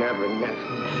 I'll never.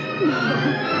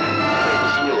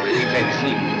 Signore, si vede,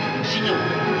 sì. Signore,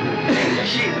 venga,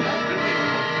 scenda.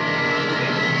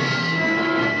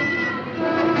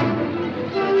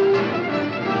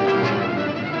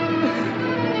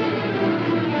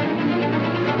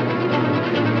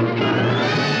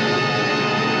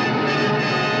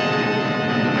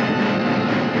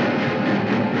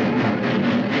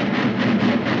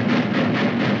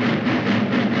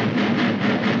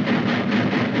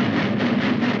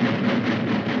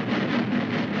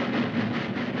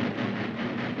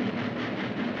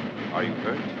 Are you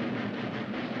hurt?